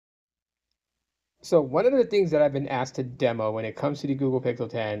So one of the things that I've been asked to demo when it comes to the Google Pixel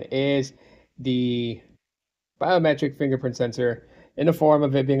 10 is the biometric fingerprint sensor in the form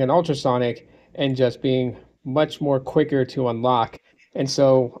of it being an ultrasonic and just being much more quicker to unlock. And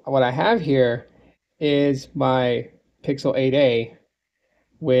so what I have here is my Pixel 8a,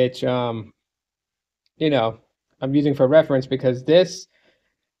 which you know, I'm using for reference because this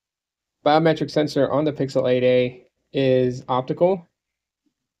biometric sensor on the Pixel 8a is optical.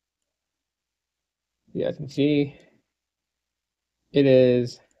 You guys can see it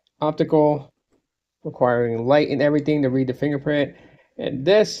is optical, requiring light and everything to read the fingerprint, and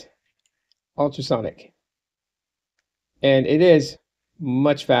this ultrasonic. And it is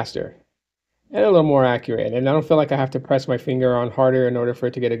much faster and a little more accurate. And I don't feel like I have to press my finger on harder in order for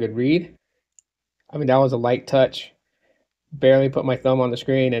it to get a good read. I mean, that was a light touch. Barely put my thumb on the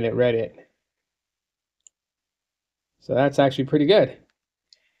screen and it read it. So that's actually pretty good.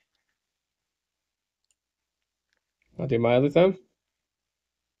 I'll do my other thumb.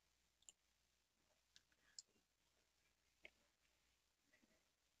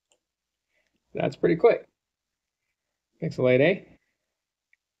 That's pretty quick. Pixel 8a.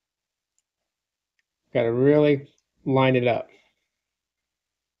 Got to really line it up.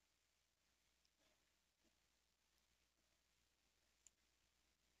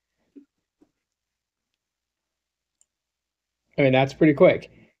 I mean, that's pretty quick.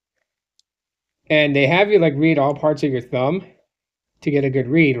 And they have you like read all parts of your thumb to get a good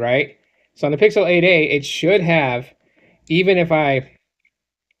read, right? So on the Pixel 8a, it should have, even if I,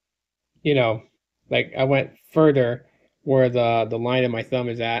 like I went further where the line of my thumb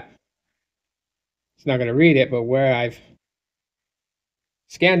is at, it's not going to read it, but where I've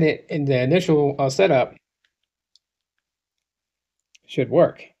scanned it in the initial setup should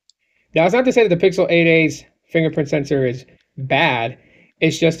work. Now, it's not to say that the Pixel 8a's fingerprint sensor is bad.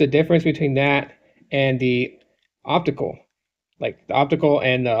 It's just the difference between that and the optical, like the optical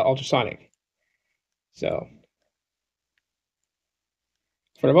and the ultrasonic. So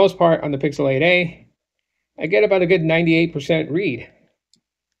for the most part on the Pixel 8a, I get about a good 98% read.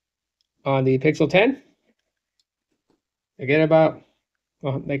 On the Pixel 10, I get about,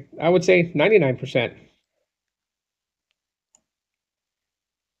 well, like I would say 99%.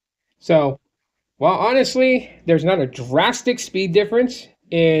 So, while honestly, there's not a drastic speed difference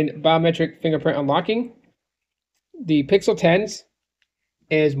in biometric fingerprint unlocking, the Pixel 10s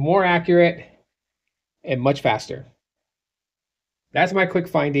is more accurate and much faster. That's my quick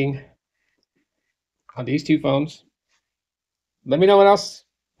finding on these two phones. Let me know what else,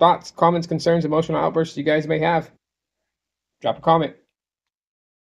 thoughts, comments, concerns, emotional outbursts you guys may have. Drop a comment.